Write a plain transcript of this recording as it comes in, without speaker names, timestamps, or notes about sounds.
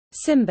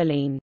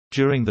Cymbeline.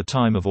 During the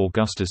time of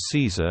Augustus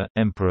Caesar,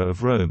 Emperor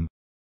of Rome,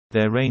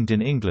 there reigned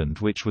in England,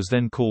 which was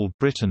then called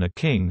Britain, a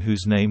king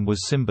whose name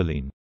was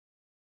Cymbeline.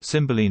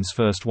 Cymbeline's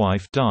first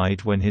wife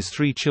died when his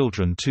 3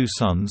 children, 2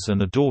 sons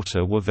and a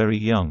daughter, were very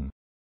young.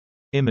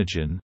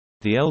 Imogen,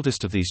 the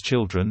eldest of these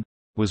children,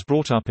 was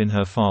brought up in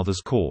her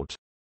father's court.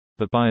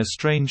 But by a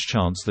strange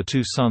chance the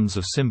 2 sons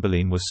of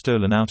Cymbeline were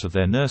stolen out of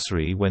their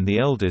nursery when the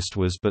eldest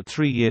was but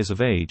 3 years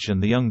of age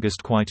and the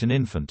youngest quite an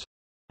infant.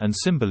 And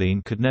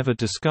Cymbeline could never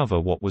discover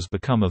what was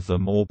become of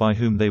them or by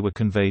whom they were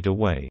conveyed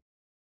away.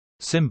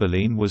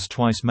 Cymbeline was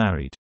twice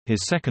married.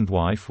 His second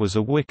wife was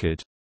a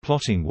wicked,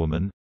 plotting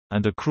woman,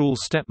 and a cruel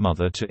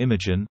stepmother to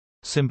Imogen,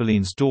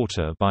 Cymbeline's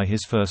daughter by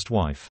his first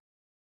wife.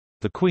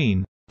 The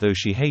queen, though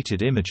she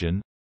hated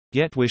Imogen,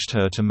 yet wished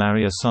her to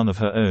marry a son of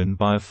her own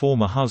by a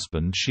former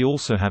husband, she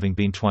also having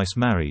been twice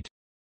married,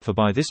 for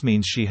by this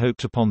means she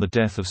hoped upon the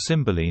death of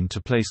Cymbeline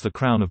to place the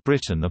crown of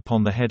Britain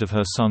upon the head of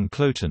her son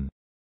Cloten,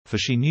 for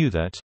she knew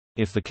that,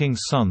 if the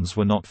king's sons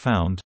were not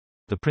found,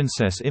 the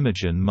princess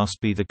Imogen must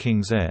be the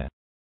king's heir.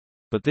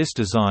 But this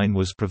design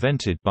was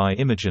prevented by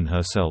Imogen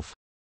herself,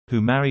 who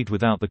married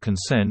without the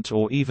consent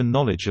or even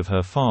knowledge of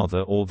her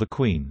father or the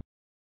queen.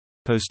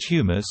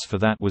 Posthumus, for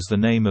that was the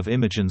name of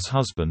Imogen's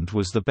husband,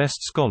 was the best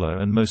scholar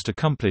and most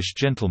accomplished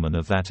gentleman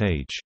of that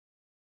age.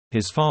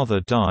 His father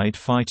died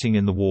fighting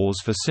in the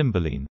wars for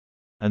Cymbeline,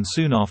 and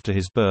soon after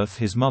his birth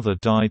his mother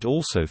died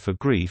also for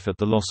grief at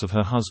the loss of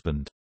her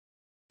husband.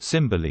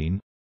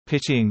 Cymbeline,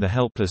 pitying the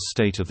helpless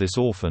state of this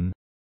orphan,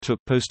 took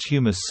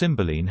Posthumus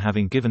Cymbeline,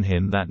 having given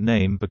him that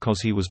name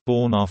because he was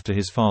born after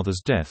his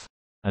father's death,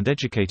 and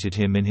educated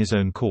him in his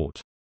own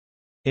court.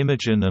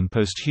 Imogen and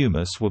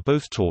Posthumus were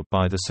both taught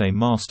by the same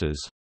masters,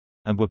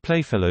 and were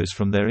playfellows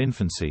from their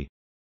infancy.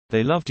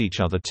 They loved each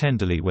other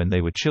tenderly when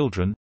they were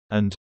children,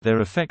 and,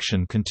 their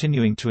affection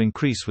continuing to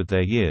increase with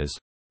their years,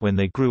 when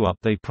they grew up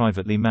they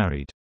privately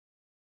married.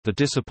 The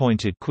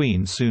disappointed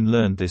queen soon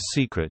learned this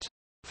secret,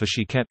 for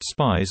she kept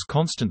spies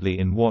constantly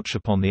in watch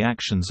upon the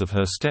actions of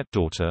her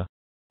stepdaughter,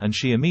 and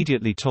she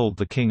immediately told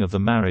the king of the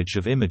marriage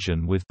of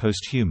Imogen with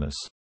Posthumus.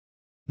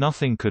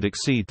 Nothing could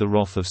exceed the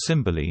wrath of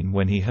Cymbeline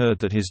when he heard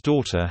that his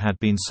daughter had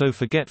been so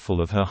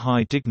forgetful of her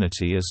high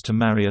dignity as to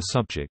marry a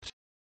subject.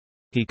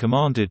 He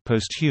commanded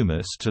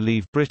Posthumus to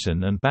leave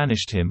Britain and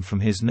banished him from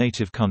his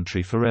native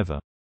country forever.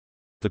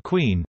 The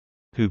queen,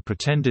 who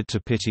pretended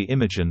to pity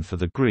Imogen for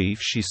the grief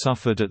she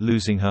suffered at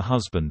losing her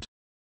husband,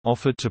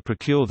 offered to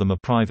procure them a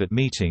private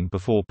meeting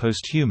before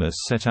Posthumus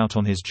set out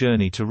on his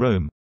journey to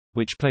Rome,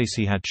 which place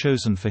he had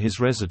chosen for his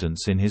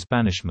residence in his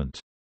banishment.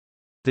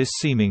 This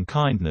seeming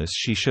kindness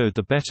she showed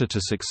the better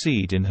to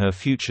succeed in her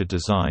future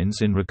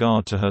designs in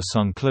regard to her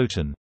son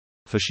Cloten,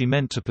 for she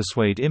meant to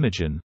persuade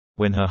Imogen,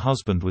 when her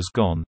husband was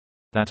gone,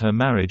 that her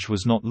marriage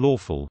was not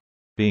lawful,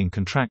 being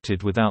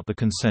contracted without the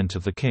consent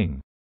of the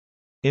king.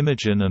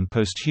 Imogen and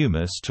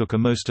Posthumus took a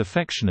most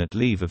affectionate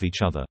leave of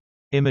each other.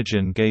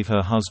 Imogen gave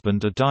her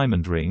husband a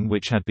diamond ring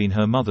which had been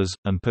her mother's,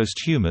 and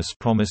Posthumus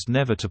promised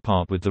never to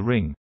part with the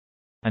ring.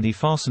 And he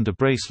fastened a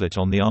bracelet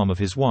on the arm of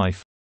his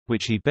wife,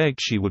 which he begged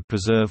she would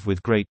preserve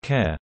with great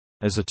care,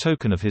 as a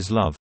token of his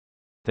love.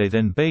 They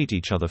then bade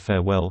each other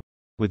farewell,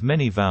 with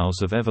many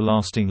vows of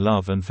everlasting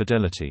love and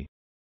fidelity.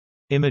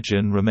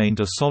 Imogen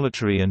remained a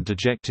solitary and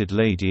dejected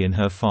lady in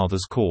her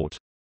father's court,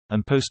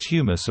 and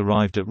Posthumus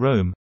arrived at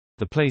Rome,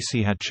 the place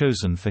he had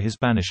chosen for his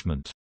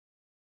banishment.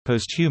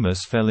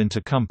 Posthumus fell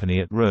into company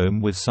at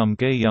Rome with some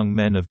gay young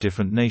men of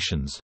different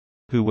nations,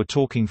 who were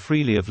talking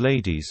freely of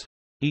ladies,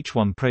 each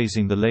one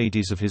praising the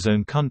ladies of his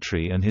own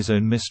country and his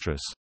own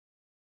mistress.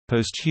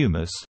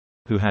 Posthumus,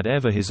 who had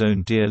ever his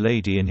own dear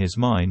lady in his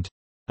mind,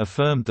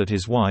 affirmed that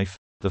his wife,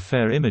 the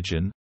fair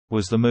Imogen,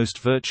 was the most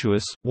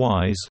virtuous,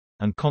 wise,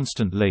 and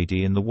constant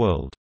lady in the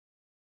world.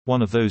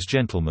 One of those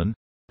gentlemen,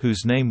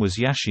 whose name was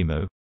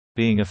Iachimo,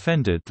 being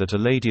offended that a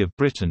lady of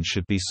Britain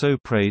should be so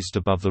praised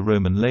above the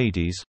Roman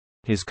ladies,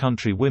 his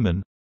country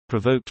women,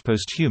 provoked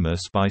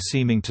Posthumus by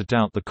seeming to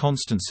doubt the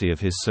constancy of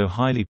his so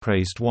highly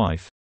praised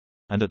wife,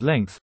 and at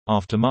length,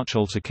 after much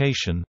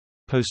altercation,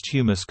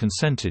 Posthumus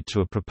consented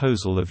to a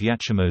proposal of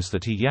Iachimo's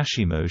that he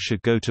Iachimo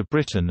should go to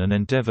Britain and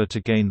endeavour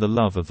to gain the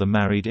love of the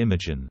married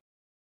Imogen.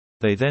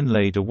 They then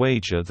laid a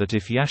wager that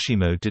if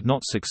Iachimo did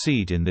not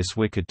succeed in this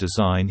wicked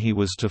design he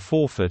was to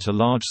forfeit a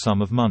large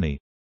sum of money.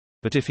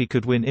 But if he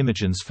could win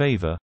Imogen's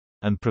favour,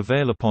 and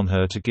prevail upon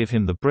her to give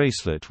him the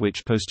bracelet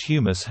which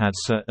Posthumus had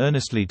so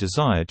earnestly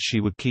desired she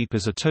would keep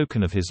as a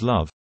token of his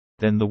love,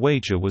 then the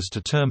wager was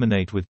to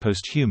terminate with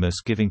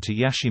Posthumus giving to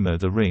Iachimo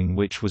the ring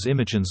which was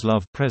Imogen's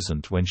love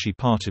present when she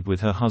parted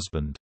with her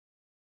husband.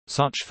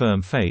 Such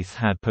firm faith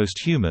had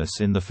Posthumus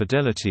in the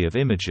fidelity of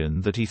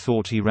Imogen that he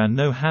thought he ran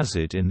no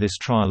hazard in this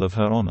trial of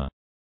her honour.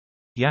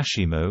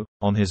 Iachimo,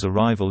 on his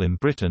arrival in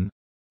Britain,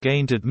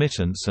 gained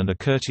admittance and a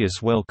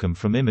courteous welcome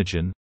from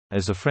Imogen,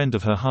 as a friend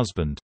of her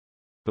husband,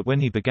 but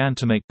when he began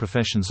to make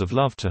professions of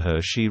love to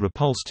her she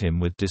repulsed him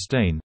with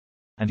disdain,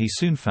 and he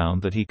soon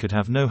found that he could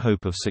have no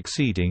hope of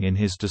succeeding in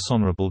his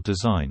dishonourable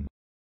design.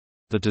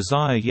 The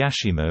desire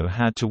Iachimo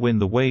had to win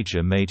the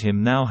wager made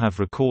him now have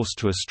recourse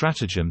to a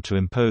stratagem to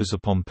impose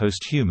upon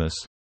Posthumus,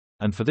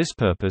 and for this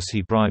purpose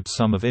he bribed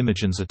some of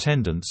Imogen's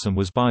attendants and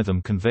was by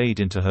them conveyed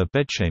into her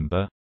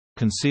bedchamber,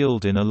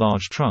 concealed in a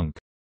large trunk,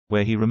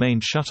 where he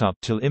remained shut up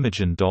till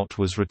Imogen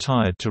was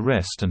retired to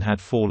rest and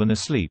had fallen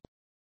asleep.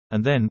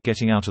 And then,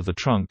 getting out of the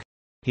trunk,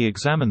 he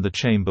examined the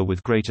chamber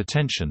with great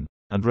attention,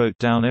 and wrote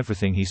down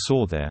everything he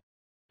saw there,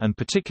 and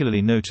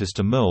particularly noticed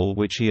a mole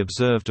which he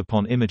observed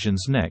upon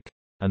Imogen's neck,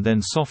 and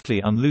then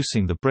softly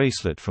unloosing the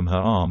bracelet from her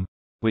arm,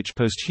 which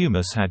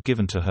Posthumus had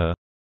given to her,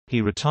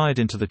 he retired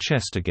into the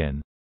chest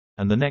again,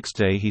 and the next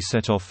day he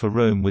set off for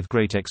Rome with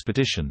great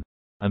expedition,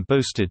 and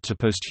boasted to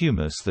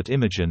Posthumus that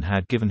Imogen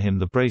had given him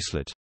the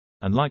bracelet,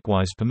 and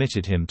likewise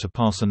permitted him to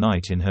pass a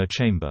night in her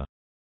chamber.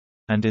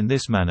 And in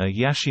this manner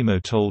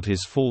Iachimo told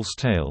his false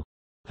tale.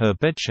 Her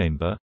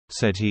bedchamber,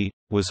 said he,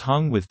 was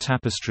hung with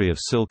tapestry of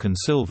silk and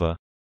silver.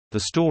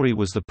 The story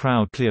was the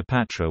proud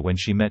Cleopatra when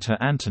she met her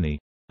Antony,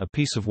 a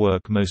piece of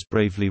work most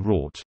bravely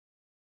wrought.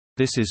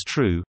 This is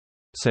true,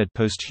 said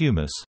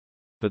Posthumus,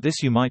 but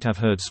this you might have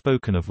heard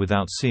spoken of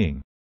without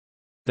seeing.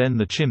 Then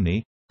the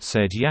chimney,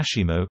 said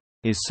Iachimo,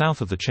 is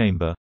south of the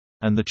chamber,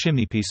 and the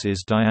chimneypiece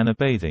is Diana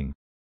bathing.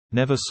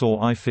 Never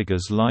saw I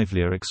figures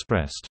livelier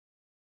expressed.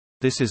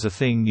 This is a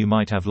thing you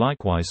might have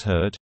likewise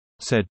heard,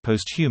 said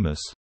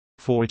Posthumus,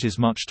 for it is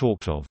much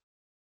talked of.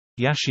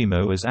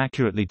 Iachimo as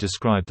accurately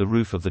described the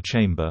roof of the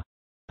chamber,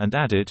 and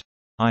added,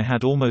 I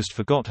had almost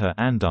forgot her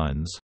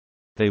andirons.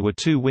 They were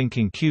 2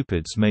 winking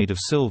cupids made of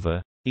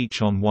silver,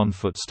 each on 1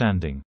 foot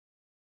standing.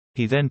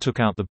 He then took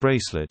out the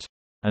bracelet,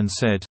 and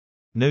said,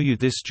 Know you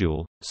this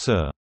jewel,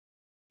 sir?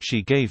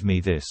 She gave me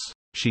this.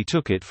 She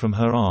took it from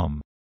her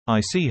arm. I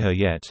see her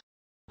yet.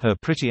 Her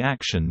pretty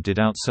action did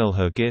outsell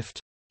her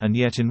gift, and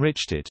yet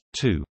enriched it,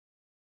 too.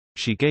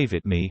 She gave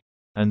it me,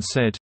 and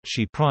said,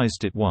 she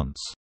prized it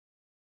once.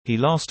 He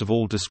last of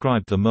all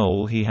described the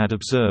mole he had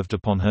observed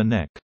upon her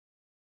neck.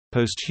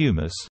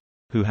 Posthumus,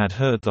 who had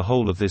heard the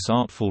whole of this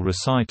artful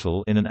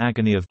recital in an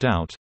agony of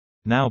doubt,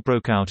 now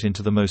broke out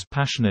into the most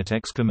passionate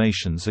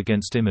exclamations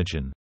against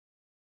Imogen.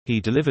 He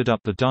delivered up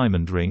the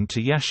diamond ring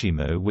to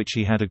Iachimo which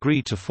he had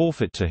agreed to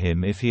forfeit to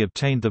him if he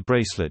obtained the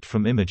bracelet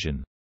from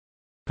Imogen.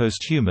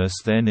 Posthumus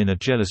then in a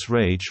jealous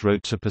rage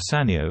wrote to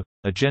Pisanio,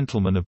 a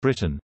gentleman of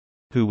Britain,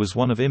 who was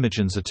one of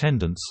Imogen's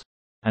attendants,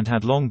 and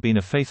had long been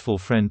a faithful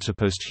friend to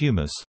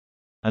Posthumus,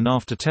 and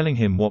after telling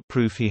him what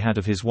proof he had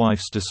of his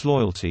wife's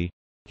disloyalty,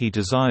 he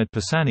desired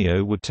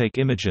Pisanio would take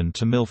Imogen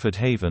to Milford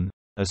Haven,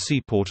 a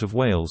seaport of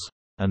Wales,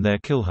 and there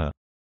kill her.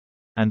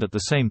 And at the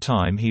same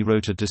time he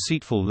wrote a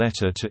deceitful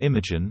letter to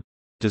Imogen,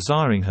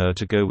 desiring her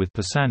to go with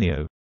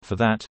Pisanio, for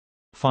that,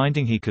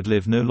 finding he could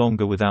live no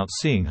longer without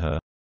seeing her,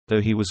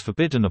 though he was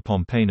forbidden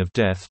upon pain of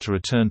death to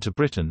return to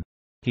Britain,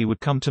 he would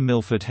come to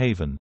Milford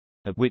Haven,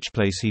 at which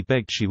place he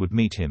begged she would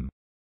meet him.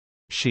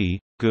 She,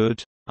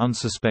 good,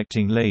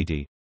 unsuspecting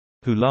lady,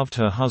 who loved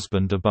her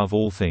husband above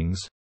all things,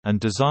 and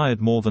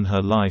desired more than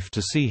her life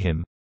to see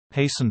him,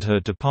 hastened her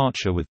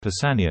departure with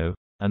Pisanio,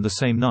 and the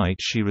same night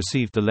she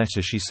received the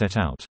letter she set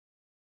out.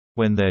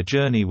 When their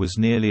journey was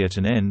nearly at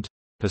an end,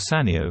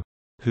 Pisanio,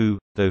 who,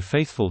 though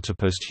faithful to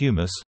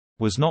Posthumus,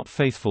 was not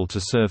faithful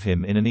to serve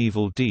him in an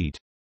evil deed,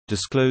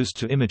 disclosed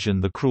to Imogen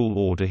the cruel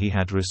order he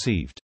had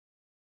received.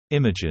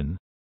 Imogen,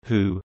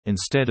 who,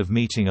 instead of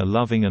meeting a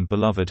loving and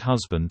beloved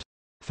husband,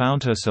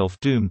 found herself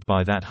doomed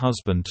by that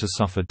husband to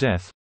suffer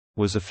death,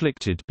 was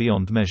afflicted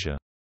beyond measure.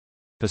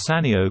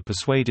 Pisanio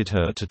persuaded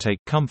her to take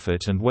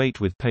comfort and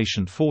wait with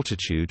patient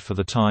fortitude for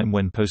the time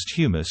when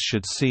Posthumus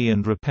should see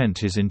and repent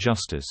his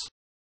injustice.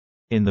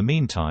 In the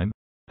meantime,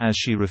 as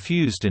she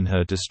refused in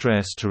her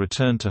distress to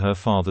return to her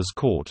father's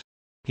court,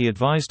 he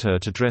advised her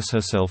to dress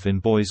herself in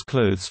boy's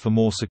clothes for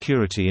more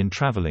security in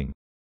traveling.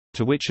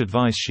 To which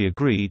advice she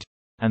agreed,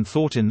 and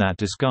thought in that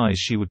disguise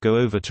she would go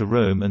over to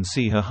Rome and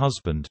see her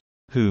husband,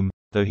 whom,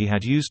 though he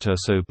had used her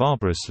so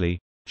barbarously,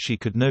 she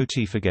could no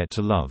t forget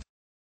to love.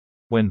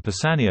 When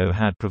Pisanio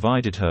had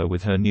provided her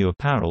with her new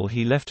apparel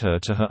he left her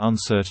to her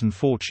uncertain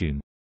fortune,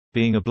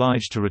 being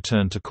obliged to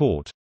return to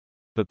court.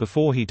 But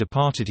before he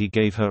departed he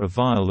gave her a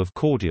vial of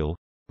cordial,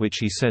 which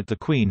he said the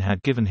queen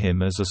had given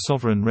him as a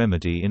sovereign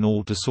remedy in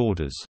all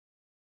disorders.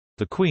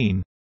 The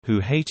queen, who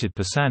hated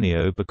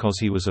Pisanio because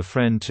he was a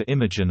friend to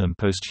Imogen and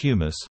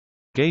Posthumus,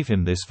 gave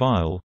him this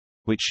vial,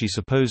 which she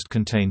supposed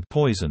contained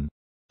poison,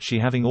 she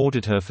having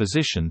ordered her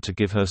physician to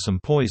give her some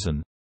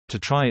poison, to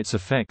try its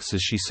effects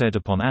as she said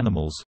upon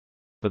animals.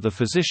 But the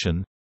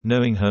physician,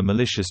 knowing her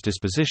malicious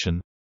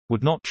disposition,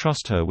 would not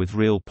trust her with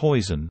real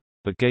poison,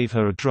 but gave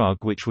her a drug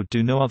which would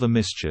do no other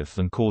mischief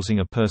than causing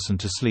a person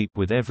to sleep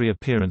with every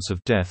appearance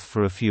of death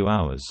for a few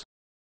hours.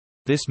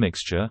 This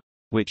mixture,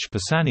 which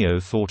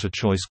Pisanio thought a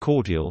choice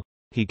cordial,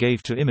 he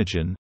gave to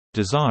Imogen,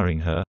 desiring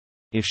her,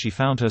 if she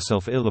found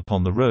herself ill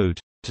upon the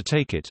road, to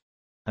take it,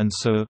 and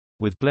so,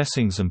 with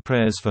blessings and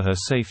prayers for her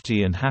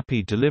safety and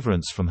happy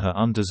deliverance from her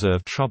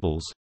undeserved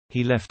troubles,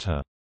 he left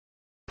her.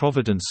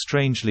 Providence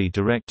strangely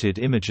directed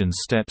Imogen's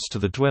steps to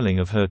the dwelling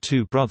of her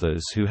 2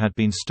 brothers who had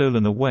been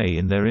stolen away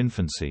in their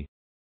infancy.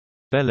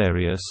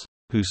 Belarius,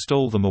 who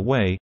stole them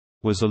away,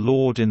 was a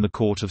lord in the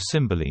court of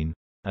Cymbeline,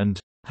 and,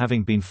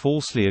 having been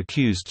falsely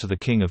accused to the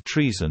king of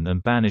treason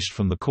and banished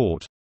from the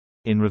court,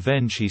 in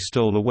revenge he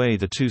stole away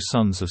the 2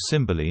 sons of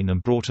Cymbeline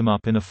and brought them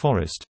up in a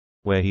forest,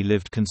 where he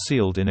lived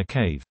concealed in a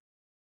cave.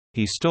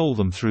 He stole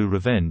them through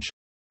revenge,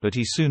 but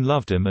he soon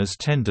loved them as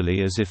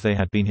tenderly as if they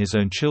had been his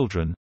own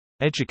children,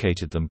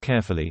 educated them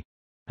carefully,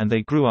 and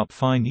they grew up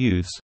fine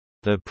youths,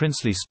 their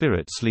princely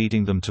spirits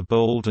leading them to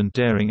bold and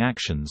daring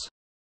actions,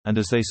 and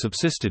as they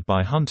subsisted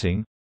by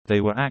hunting,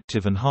 they were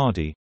active and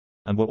hardy,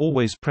 and were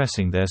always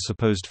pressing their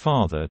supposed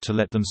father to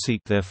let them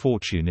seek their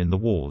fortune in the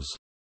wars.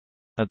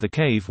 At the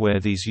cave where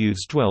these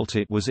youths dwelt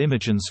it was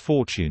Imogen's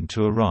fortune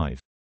to arrive.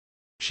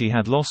 She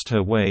had lost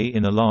her way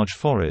in a large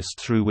forest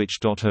through which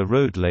her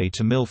road lay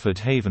to Milford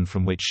Haven,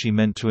 from which she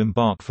meant to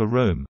embark for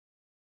Rome.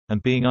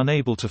 And being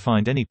unable to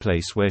find any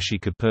place where she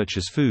could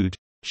purchase food,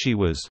 she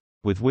was,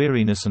 with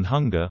weariness and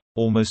hunger,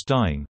 almost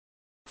dying.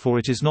 For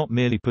it is not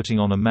merely putting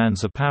on a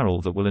man's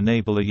apparel that will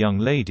enable a young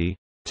lady,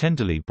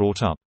 tenderly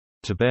brought up,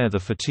 to bear the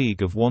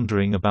fatigue of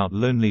wandering about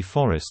lonely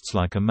forests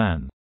like a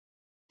man.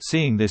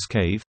 Seeing this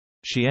cave,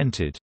 she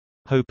entered,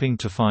 hoping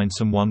to find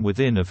someone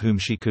within of whom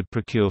she could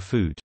procure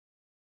food.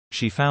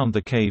 She found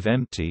the cave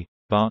empty,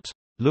 but,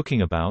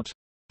 looking about,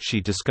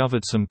 she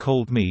discovered some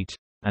cold meat,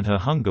 and her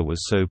hunger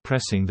was so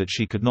pressing that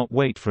she could not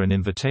wait for an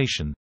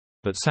invitation,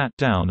 but sat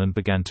down and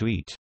began to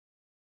eat.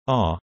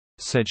 "Ah,"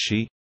 said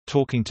she,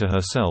 talking to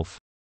herself,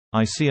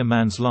 "I see a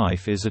man's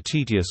life is a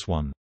tedious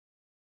one.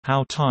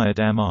 How tired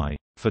am I!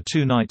 For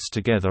 2 nights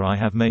together I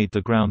have made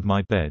the ground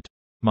my bed.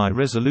 My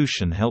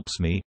resolution helps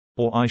me,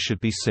 or I should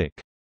be sick.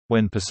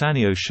 When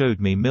Pisanio showed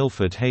me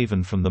Milford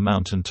Haven from the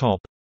mountain top,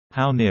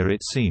 how near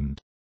it seemed."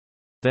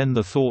 Then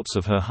the thoughts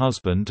of her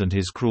husband and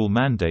his cruel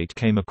mandate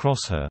came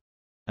across her,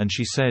 and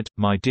she said,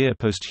 "My dear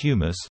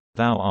Posthumus,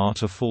 thou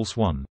art a false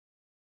one."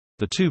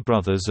 The 2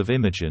 brothers of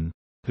Imogen,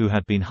 who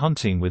had been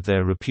hunting with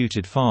their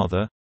reputed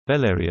father,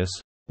 Belarius,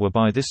 were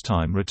by this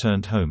time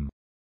returned home.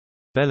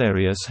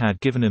 Belarius had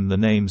given him the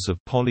names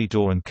of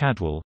Polydore and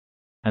Cadwal,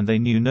 and they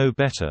knew no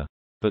better,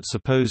 but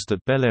supposed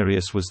that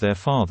Belarius was their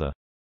father.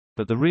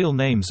 But the real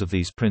names of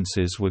these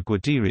princes were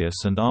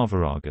Guiderius and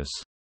Arviragus.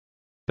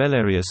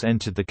 Belarius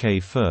entered the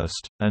cave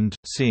first, and,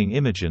 seeing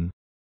Imogen,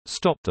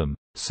 stopped them,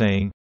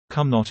 saying,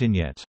 "Come not in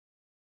yet.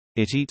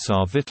 It eats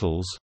our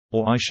victuals,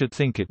 or I should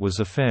think it was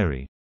a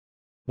fairy."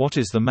 "What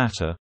is the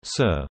matter,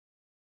 sir?"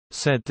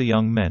 said the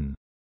young men.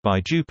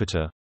 "By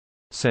Jupiter,"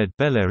 said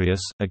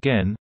Belarius,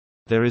 again,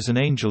 "there is an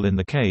angel in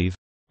the cave,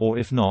 or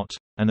if not,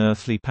 an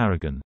earthly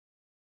paragon."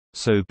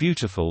 So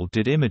beautiful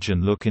did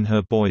Imogen look in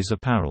her boy's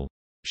apparel.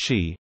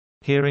 She,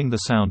 hearing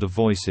the sound of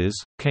voices,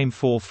 came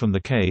forth from the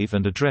cave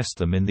and addressed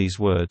them in these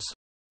words,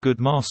 "Good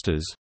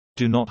masters,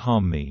 do not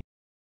harm me.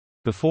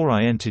 Before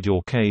I entered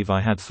your cave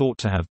I had thought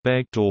to have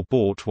begged or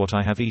bought what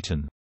I have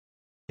eaten.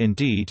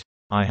 Indeed,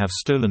 I have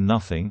stolen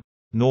nothing,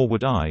 nor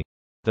would I,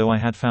 though I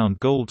had found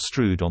gold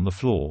strewed on the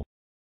floor.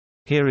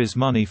 Here is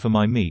money for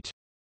my meat,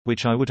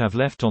 which I would have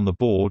left on the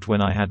board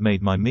when I had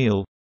made my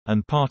meal,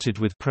 and parted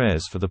with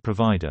prayers for the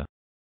provider."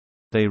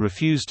 They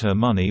refused her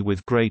money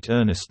with great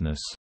earnestness.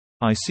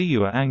 "I see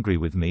you are angry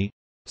with me,"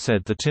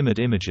 said the timid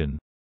Imogen.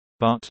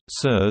 "But,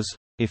 sirs,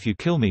 if you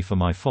kill me for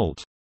my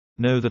fault,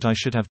 know that I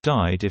should have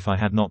died if I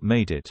had not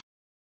made it."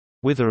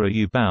 "Whither are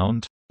you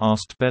bound?"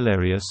 asked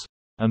Belarius,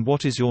 "and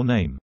what is your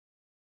name?"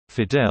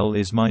 "Fidel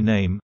is my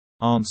name,"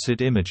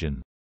 answered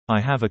Imogen.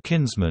 "I have a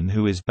kinsman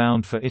who is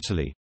bound for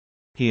Italy.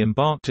 He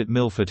embarked at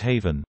Milford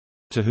Haven,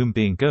 to whom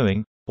being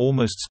going,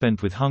 almost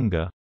spent with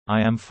hunger,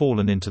 I am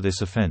fallen into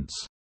this offence.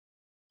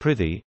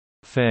 Prithee,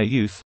 fair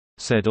youth,"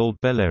 said old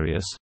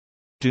Belarius,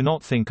 "do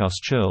not think us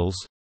churls,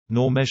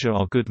 nor measure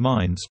our good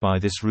minds by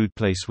this rude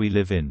place we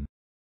live in.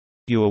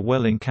 You are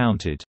well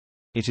encountered.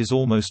 It is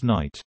almost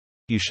night.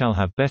 You shall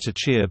have better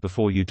cheer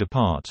before you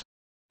depart,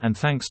 and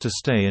thanks to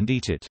stay and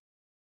eat it.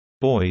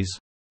 Boys,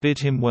 bid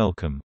him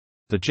welcome."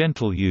 The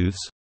gentle youths,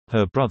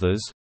 her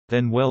brothers,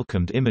 then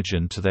welcomed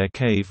Imogen to their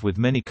cave with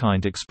many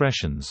kind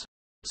expressions,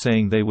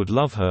 saying they would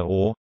love her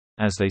or,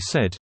 as they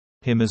said,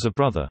 him as a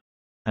brother.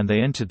 And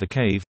they entered the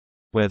cave,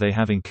 where they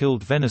having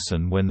killed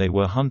venison when they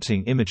were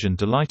hunting, Imogen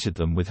delighted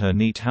them with her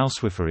neat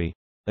housewifery,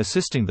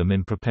 assisting them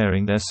in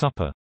preparing their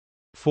supper.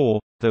 For,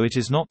 though it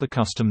is not the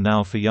custom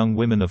now for young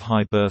women of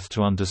high birth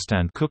to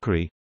understand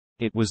cookery,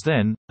 it was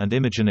then, and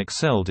Imogen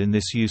excelled in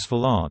this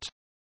useful art.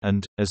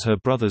 And, as her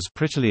brothers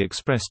prettily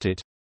expressed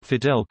it,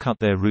 Fidel cut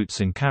their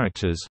roots in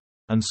characters,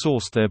 and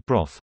sauced their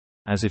broth,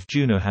 as if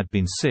Juno had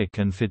been sick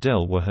and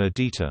Fidel were her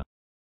Dita.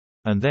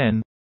 "And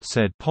then,"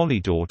 said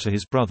Polydore to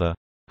his brother,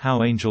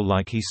 "how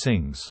angel-like he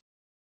sings."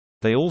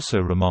 They also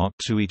remarked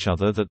to each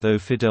other that though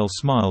Fidel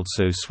smiled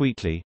so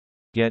sweetly,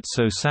 yet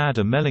so sad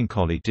a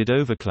melancholy did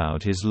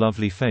overcloud his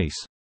lovely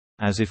face,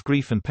 as if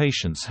grief and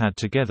patience had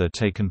together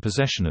taken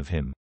possession of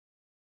him.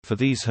 For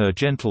these her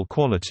gentle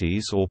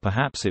qualities, or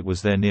perhaps it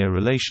was their near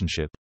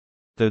relationship,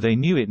 though they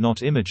knew it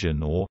not,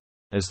 Imogen, or,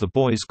 as the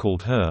boys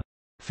called her,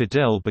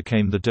 Fidel,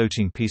 became the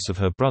doting piece of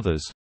her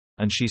brothers,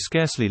 and she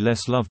scarcely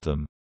less loved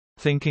them,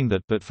 thinking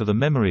that but for the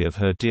memory of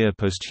her dear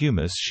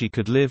Posthumus she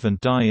could live and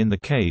die in the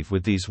cave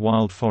with these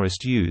wild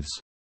forest youths,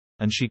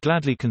 and she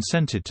gladly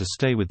consented to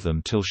stay with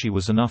them till she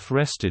was enough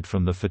rested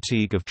from the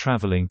fatigue of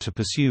travelling to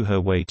pursue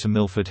her way to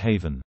Milford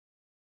Haven.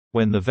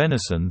 When the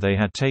venison they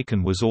had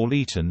taken was all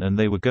eaten and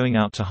they were going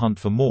out to hunt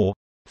for more,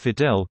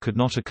 Fidèle could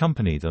not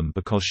accompany them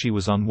because she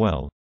was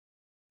unwell.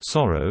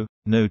 Sorrow,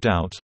 no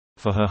doubt,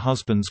 for her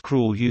husband's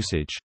cruel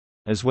usage,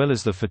 as well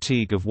as the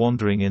fatigue of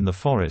wandering in the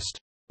forest,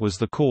 was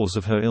the cause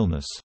of her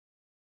illness.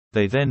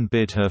 They then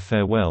bid her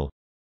farewell,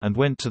 and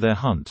went to their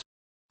hunt,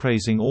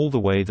 praising all the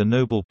way the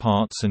noble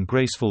parts and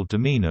graceful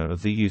demeanour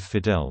of the youth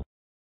Fidèle.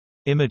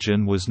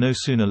 Imogen was no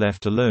sooner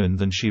left alone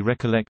than she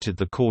recollected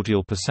the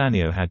cordial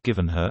Pisanio had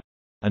given her,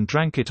 and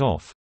drank it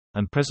off,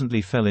 and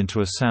presently fell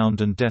into a sound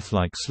and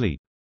death-like sleep.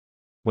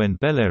 When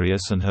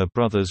Belarius and her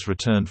brothers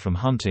returned from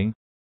hunting,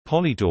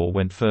 Polydore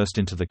went first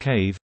into the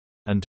cave,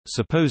 and,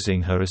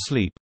 supposing her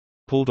asleep,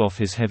 pulled off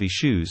his heavy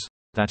shoes,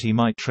 that he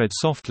might tread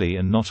softly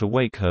and not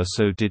awake her.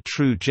 So did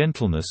true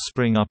gentleness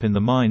spring up in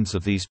the minds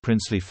of these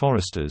princely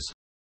foresters,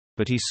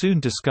 but he soon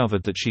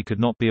discovered that she could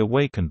not be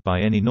awakened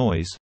by any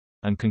noise,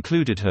 and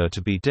concluded her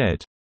to be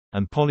dead,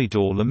 and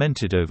Polydore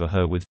lamented over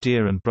her with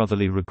dear and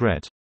brotherly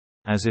regret,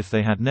 as if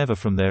they had never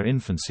from their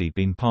infancy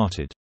been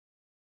parted.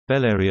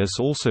 Belarius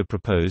also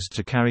proposed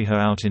to carry her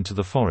out into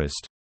the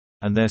forest,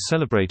 and there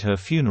celebrate her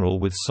funeral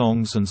with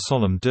songs and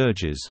solemn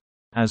dirges,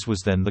 as was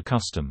then the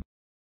custom.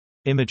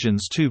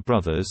 Imogen's two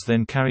brothers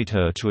then carried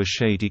her to a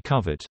shady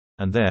covert,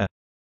 and there,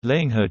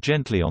 laying her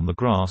gently on the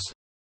grass,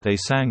 they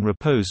sang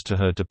repose to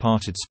her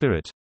departed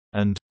spirit,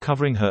 and,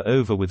 covering her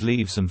over with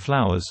leaves and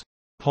flowers,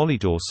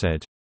 Polydore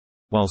said,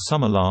 "While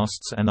summer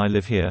lasts and I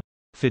live here,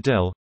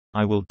 Fidèle,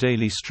 I will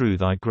daily strew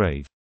thy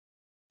grave.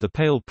 The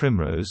pale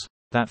primrose,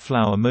 that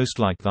flower most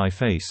like thy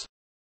face,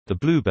 the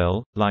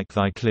bluebell, like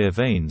thy clear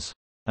veins,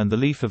 and the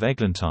leaf of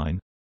eglantine,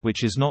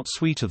 which is not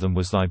sweeter than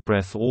was thy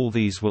breath, all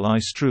these will I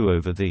strew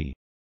over thee.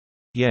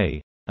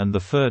 Yea, and the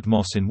furred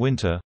moss in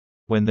winter,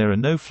 when there are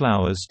no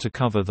flowers to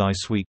cover thy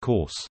sweet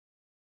corse."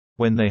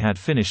 When they had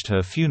finished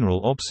her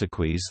funeral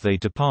obsequies they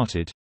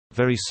departed,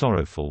 very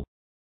sorrowful.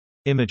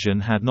 Imogen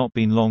had not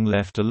been long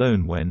left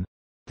alone when,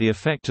 the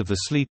effect of the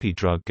sleepy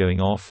drug going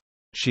off,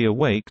 she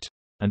awaked,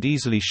 and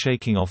easily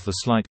shaking off the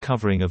slight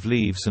covering of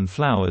leaves and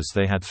flowers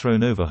they had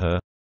thrown over her,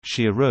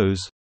 she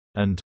arose,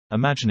 and,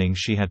 imagining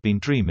she had been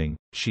dreaming,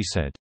 she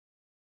said,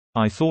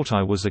 "I thought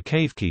I was a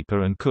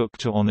cavekeeper and cook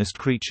to honest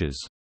creatures.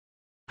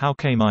 How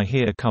came I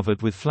here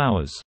covered with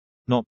flowers?"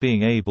 Not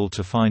being able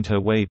to find her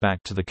way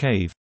back to the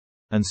cave,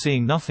 and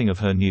seeing nothing of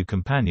her new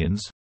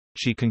companions,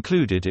 she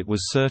concluded it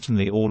was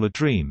certainly all a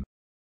dream.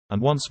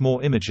 And once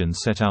more Imogen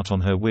set out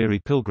on her weary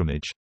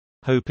pilgrimage,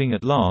 hoping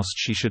at last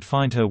she should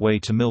find her way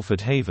to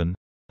Milford Haven,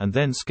 and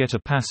thence get a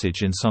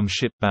passage in some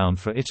ship bound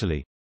for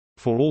Italy,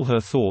 for all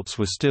her thoughts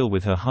were still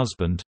with her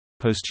husband,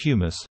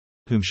 Posthumus,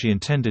 whom she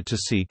intended to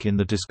seek in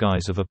the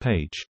disguise of a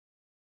page.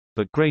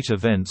 But great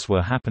events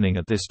were happening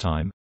at this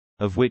time,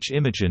 of which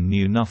Imogen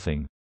knew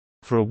nothing.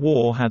 For a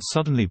war had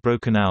suddenly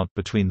broken out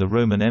between the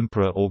Roman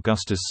Emperor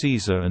Augustus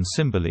Caesar and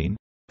Cymbeline,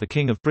 the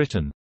King of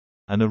Britain,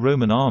 and a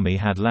Roman army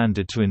had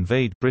landed to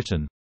invade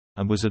Britain,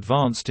 and was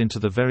advanced into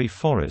the very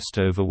forest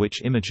over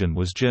which Imogen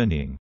was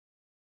journeying.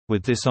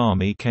 With this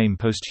army came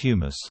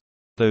Posthumus.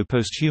 Though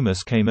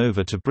Posthumus came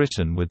over to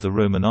Britain with the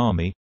Roman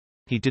army,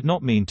 he did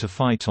not mean to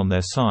fight on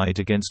their side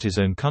against his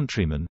own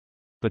countrymen,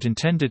 but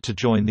intended to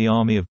join the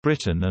army of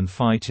Britain and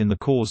fight in the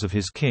cause of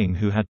his king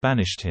who had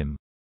banished him.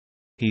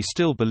 He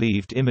still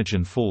believed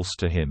Imogen false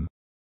to him.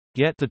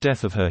 Yet the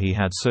death of her he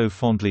had so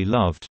fondly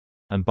loved,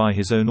 and by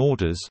his own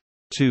orders,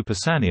 to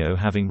Pisanio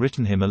having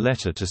written him a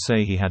letter to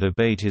say he had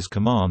obeyed his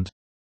command,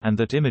 and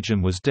that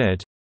Imogen was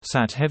dead,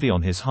 sat heavy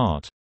on his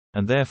heart,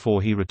 and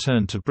therefore he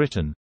returned to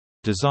Britain,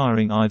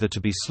 desiring either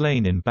to be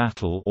slain in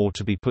battle or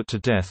to be put to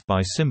death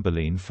by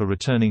Cymbeline for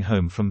returning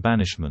home from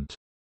banishment.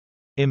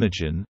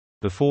 Imogen,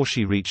 before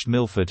she reached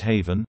Milford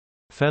Haven,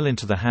 fell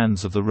into the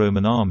hands of the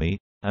Roman army,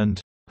 and,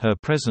 her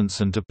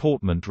presence and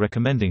deportment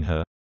recommending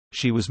her,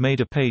 she was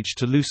made a page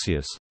to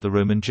Lucius, the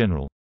Roman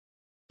general.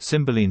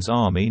 Cymbeline's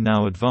army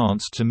now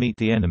advanced to meet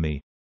the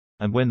enemy,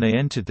 and when they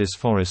entered this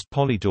forest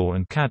Polydore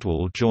and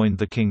Cadwal joined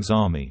the king's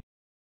army.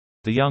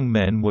 The young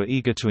men were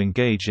eager to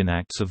engage in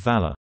acts of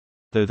valor,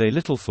 though they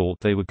little thought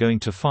they were going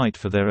to fight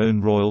for their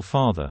own royal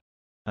father,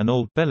 and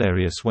old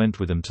Belarius went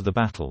with them to the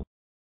battle.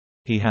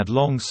 He had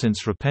long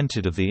since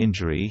repented of the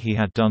injury he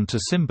had done to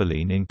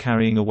Cymbeline in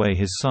carrying away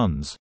his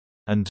sons,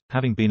 and,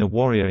 having been a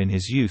warrior in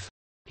his youth,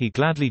 he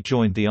gladly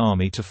joined the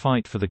army to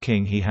fight for the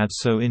king he had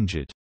so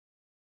injured.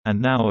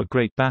 And now a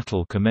great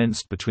battle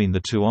commenced between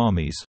the two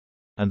armies,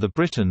 and the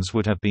Britons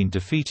would have been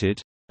defeated,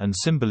 and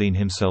Cymbeline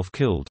himself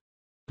killed,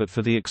 but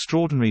for the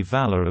extraordinary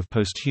valor of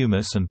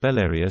Posthumus and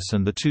Belarius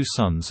and the two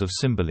sons of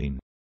Cymbeline.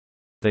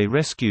 They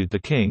rescued the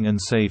king and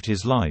saved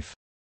his life,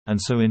 and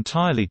so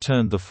entirely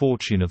turned the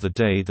fortune of the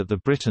day that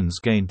the Britons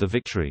gained the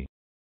victory.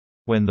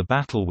 When the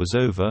battle was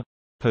over,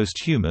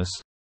 Posthumus,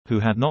 who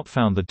had not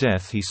found the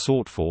death he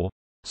sought for,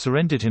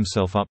 surrendered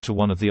himself up to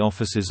one of the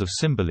officers of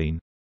Cymbeline,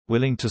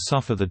 willing to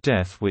suffer the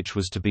death which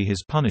was to be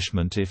his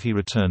punishment if he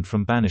returned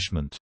from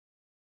banishment.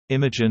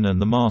 Imogen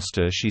and the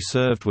master she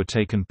served were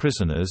taken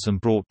prisoners and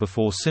brought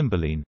before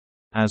Cymbeline,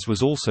 as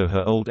was also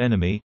her old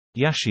enemy,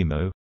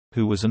 Iachimo,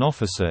 who was an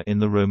officer in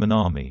the Roman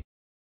army.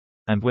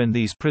 And when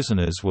these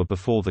prisoners were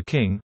before the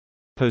king,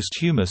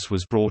 Posthumus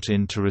was brought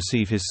in to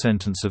receive his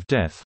sentence of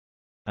death,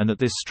 and at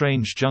this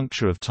strange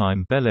juncture of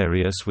time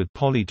Belarius with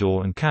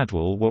Polydore and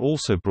Cadwal were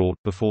also brought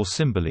before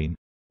Cymbeline,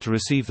 to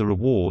receive the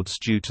rewards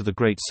due to the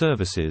great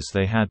services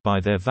they had by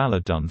their valor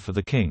done for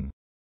the king.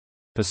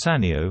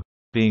 Pisanio,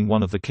 being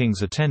one of the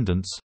king's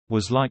attendants,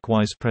 was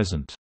likewise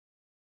present.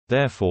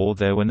 Therefore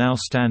there were now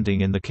standing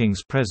in the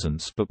king's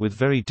presence but with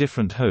very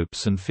different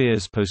hopes and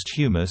fears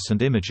Posthumus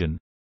and Imogen,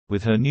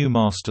 with her new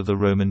master the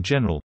Roman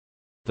general,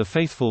 the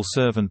faithful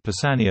servant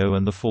Pisanio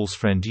and the false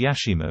friend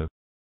Iachimo,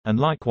 and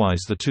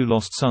likewise the two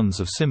lost sons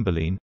of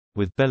Cymbeline,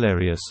 with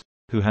Belarius,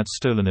 who had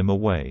stolen him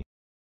away.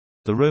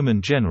 The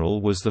Roman general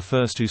was the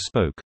first who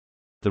spoke.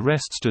 The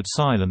rest stood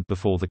silent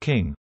before the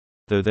king,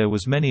 though there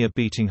was many a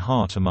beating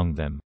heart among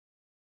them.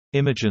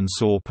 Imogen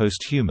saw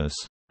Posthumus,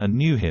 and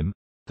knew him,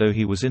 though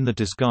he was in the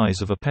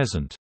disguise of a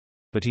peasant,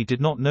 but he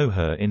did not know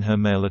her in her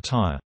male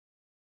attire.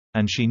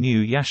 And she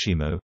knew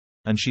Iachimo,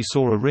 and she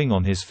saw a ring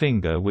on his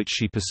finger which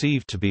she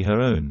perceived to be her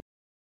own,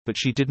 but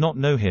she did not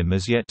know him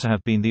as yet to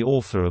have been the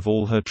author of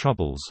all her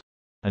troubles,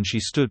 and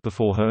she stood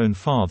before her own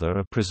father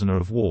a prisoner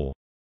of war.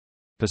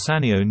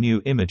 Pisanio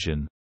knew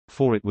Imogen,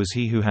 for it was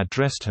he who had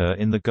dressed her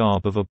in the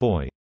garb of a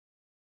boy.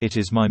 "It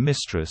is my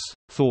mistress,"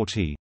 thought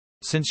he.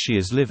 "Since she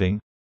is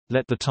living,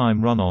 let the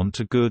time run on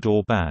to good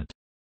or bad."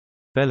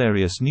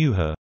 Belarius knew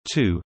her,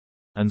 too,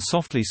 and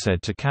softly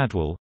said to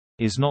Cadwal,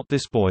 "Is not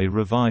this boy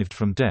revived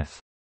from death?"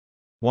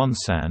 "One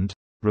sand,"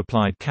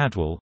 replied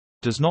Cadwal,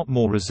 "does not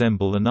more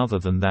resemble another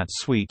than that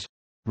sweet,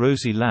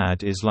 rosy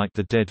lad is like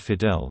the dead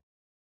Fidel."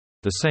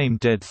 "The same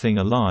dead thing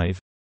alive,"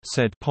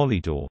 said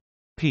Polydore.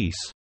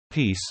 "Peace,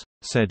 peace,"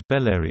 said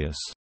Belarius.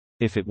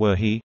 "If it were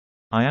he,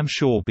 I am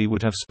sure he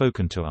would have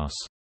spoken to us."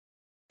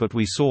 "But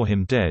we saw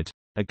him dead,"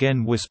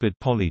 again whispered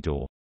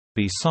Polydore.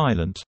 "Be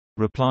silent,"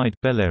 replied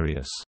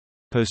Belarius.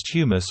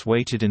 Posthumus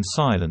waited in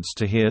silence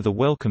to hear the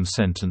welcome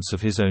sentence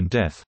of his own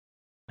death,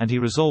 and he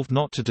resolved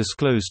not to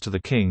disclose to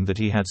the king that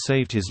he had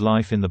saved his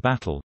life in the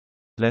battle,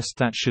 lest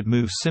that should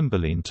move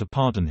Cymbeline to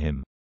pardon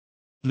him.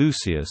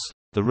 Lucius,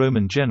 the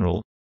Roman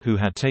general, who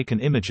had taken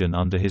Imogen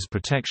under his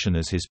protection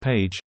as his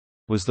page,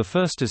 was the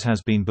first, as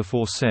has been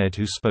before said,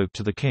 who spoke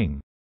to the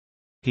king.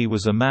 He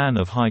was a man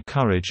of high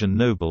courage and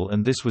noble,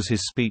 and this was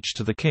his speech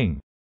to the king: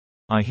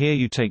 "I hear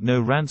you take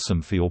no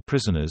ransom for your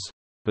prisoners,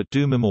 but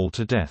doom them all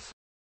to death.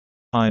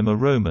 I am a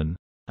Roman,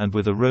 and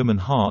with a Roman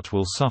heart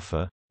will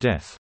suffer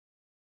death.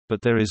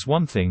 But there is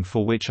one thing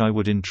for which I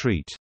would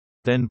entreat."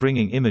 Then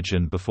bringing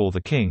Imogen before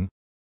the king,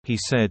 he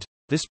said,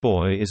 "This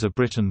boy is a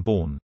Briton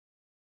born.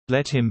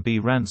 Let him be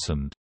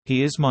ransomed.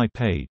 He is my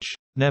page.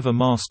 Never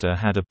master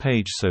had a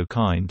page so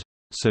kind,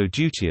 so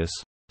duteous,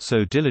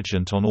 so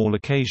diligent on all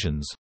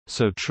occasions,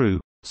 so true,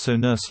 so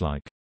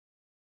nurselike.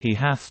 He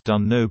hath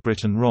done no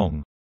Briton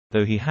wrong,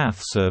 though he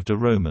hath served a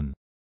Roman.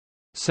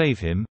 Save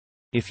him,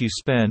 if you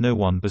spare no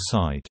one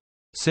beside."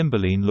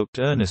 Cymbeline looked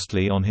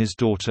earnestly on his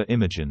daughter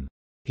Imogen.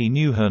 He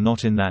knew her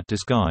not in that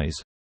disguise,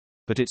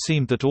 but it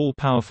seemed that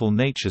all-powerful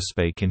nature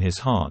spake in his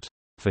heart,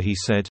 for he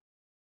said,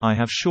 "I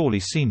have surely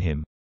seen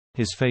him.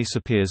 His face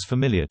appears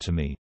familiar to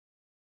me.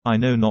 I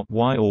know not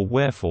why or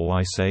wherefore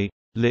I say,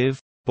 live,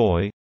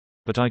 boy,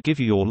 but I give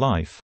you your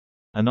life,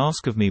 and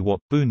ask of me what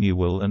boon you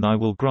will, and I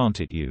will grant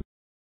it you.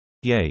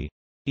 Yea,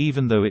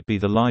 even though it be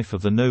the life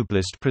of the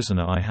noblest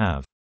prisoner I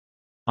have."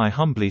 "I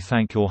humbly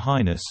thank your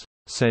highness,"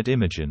 said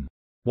Imogen.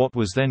 What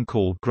was then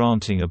called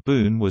granting a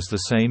boon was the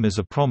same as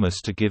a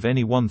promise to give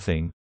any one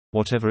thing,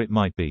 whatever it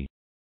might be,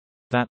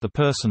 that the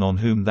person on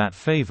whom that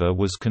favor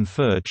was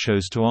conferred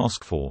chose to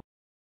ask for.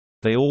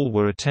 They all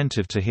were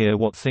attentive to hear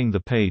what thing the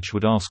page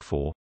would ask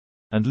for,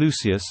 and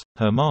Lucius,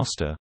 her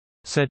master,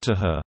 said to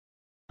her,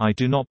 "I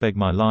do not beg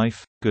my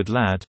life, good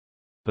lad,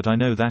 but I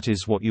know that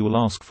is what you will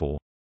ask for."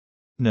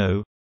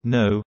 "No,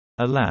 no,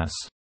 alas,"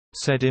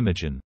 said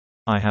Imogen.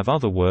 "I have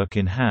other work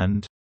in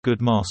hand,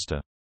 good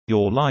master.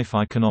 Your life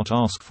I cannot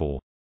ask for."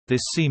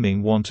 This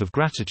seeming want of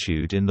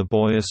gratitude in the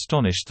boy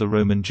astonished the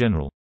Roman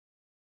general.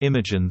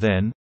 Imogen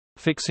then,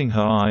 fixing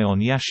her eye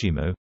on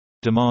Iachimo,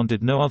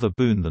 demanded no other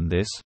boon than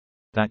this,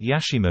 that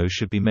Iachimo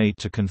should be made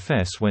to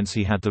confess whence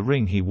he had the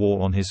ring he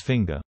wore on his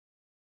finger.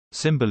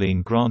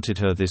 Cymbeline granted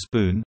her this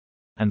boon,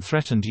 and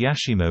threatened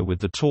Iachimo with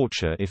the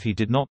torture if he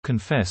did not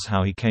confess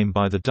how he came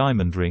by the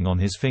diamond ring on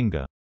his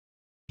finger.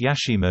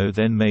 Iachimo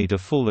then made a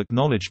full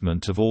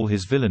acknowledgment of all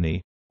his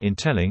villainy, in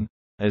telling,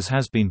 as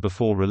has been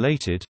before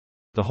related,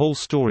 the whole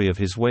story of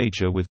his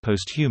wager with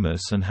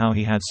Posthumus and how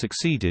he had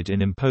succeeded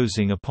in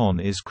imposing upon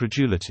his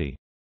credulity.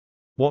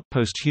 What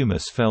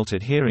Posthumus felt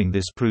at hearing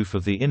this proof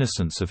of the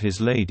innocence of his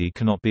lady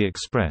cannot be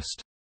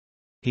expressed.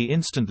 He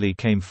instantly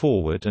came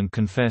forward and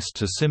confessed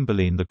to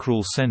Cymbeline the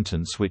cruel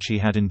sentence which he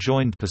had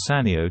enjoined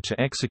Pisanio to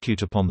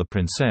execute upon the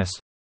princess,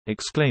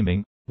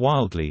 exclaiming,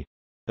 wildly,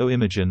 "O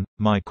Imogen,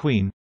 my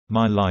queen,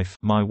 my life,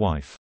 my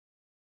wife.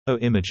 O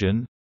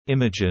Imogen,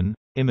 Imogen,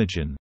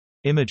 Imogen.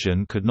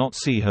 Imogen could not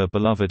see her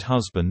beloved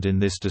husband in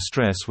this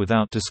distress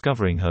without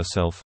discovering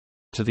herself,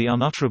 to the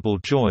unutterable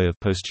joy of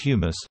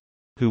Posthumus,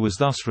 who was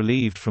thus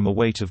relieved from a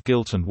weight of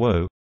guilt and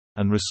woe,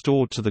 and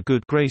restored to the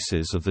good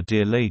graces of the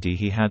dear lady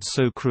he had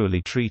so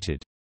cruelly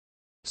treated.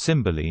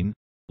 Cymbeline,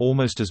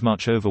 almost as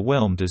much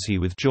overwhelmed as he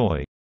with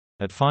joy,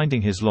 at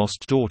finding his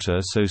lost daughter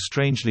so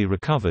strangely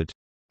recovered,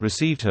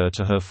 received her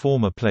to her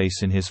former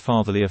place in his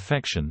fatherly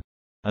affection,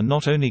 and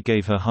not only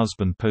gave her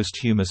husband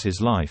Posthumus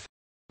his life,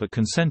 but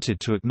consented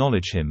to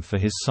acknowledge him for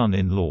his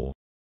son-in-law.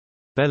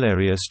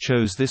 Belarius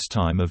chose this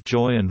time of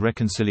joy and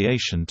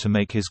reconciliation to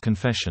make his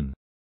confession.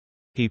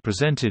 He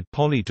presented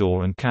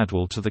Polydore and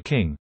Cadwal to the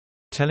king,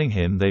 telling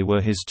him they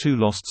were his two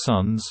lost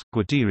sons,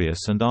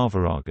 Guiderius and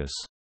Arviragus.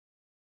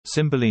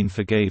 Cymbeline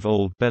forgave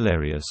old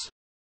Belarius,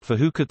 for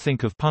who could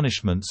think of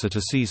punishments at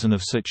a season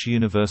of such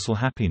universal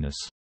happiness?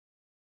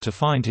 To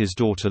find his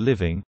daughter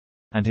living,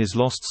 and his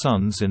lost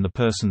sons in the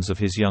persons of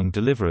his young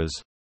deliverers,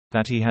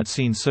 that he had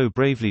seen so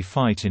bravely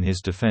fight in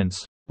his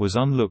defense, was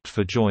unlooked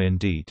for joy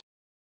indeed.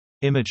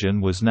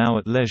 Imogen was now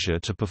at leisure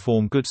to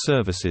perform good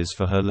services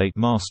for her late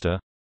master,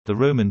 the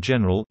Roman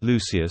general,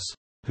 Lucius,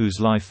 whose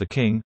life the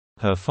king,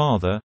 her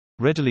father,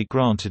 readily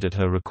granted at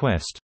her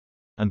request,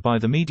 and by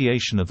the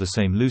mediation of the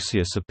same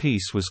Lucius a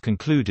peace was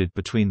concluded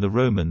between the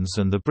Romans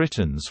and the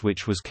Britons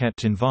which was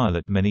kept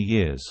inviolate many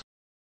years.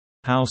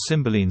 How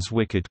Cymbeline's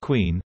wicked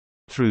queen,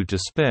 through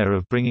despair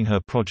of bringing her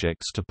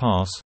projects to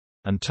pass,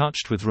 and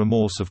touched with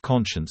remorse of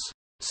conscience,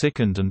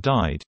 sickened and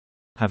died,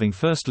 having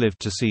first lived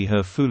to see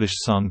her foolish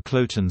son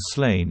Cloten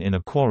slain in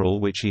a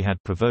quarrel which he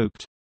had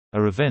provoked,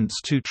 are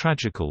events too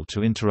tragical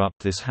to interrupt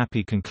this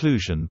happy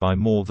conclusion by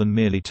more than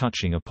merely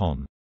touching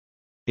upon.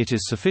 It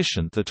is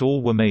sufficient that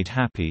all were made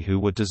happy who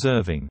were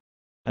deserving,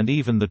 and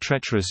even the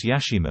treacherous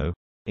Iachimo,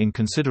 in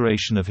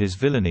consideration of his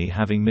villainy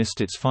having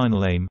missed its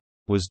final aim,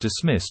 was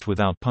dismissed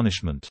without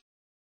punishment.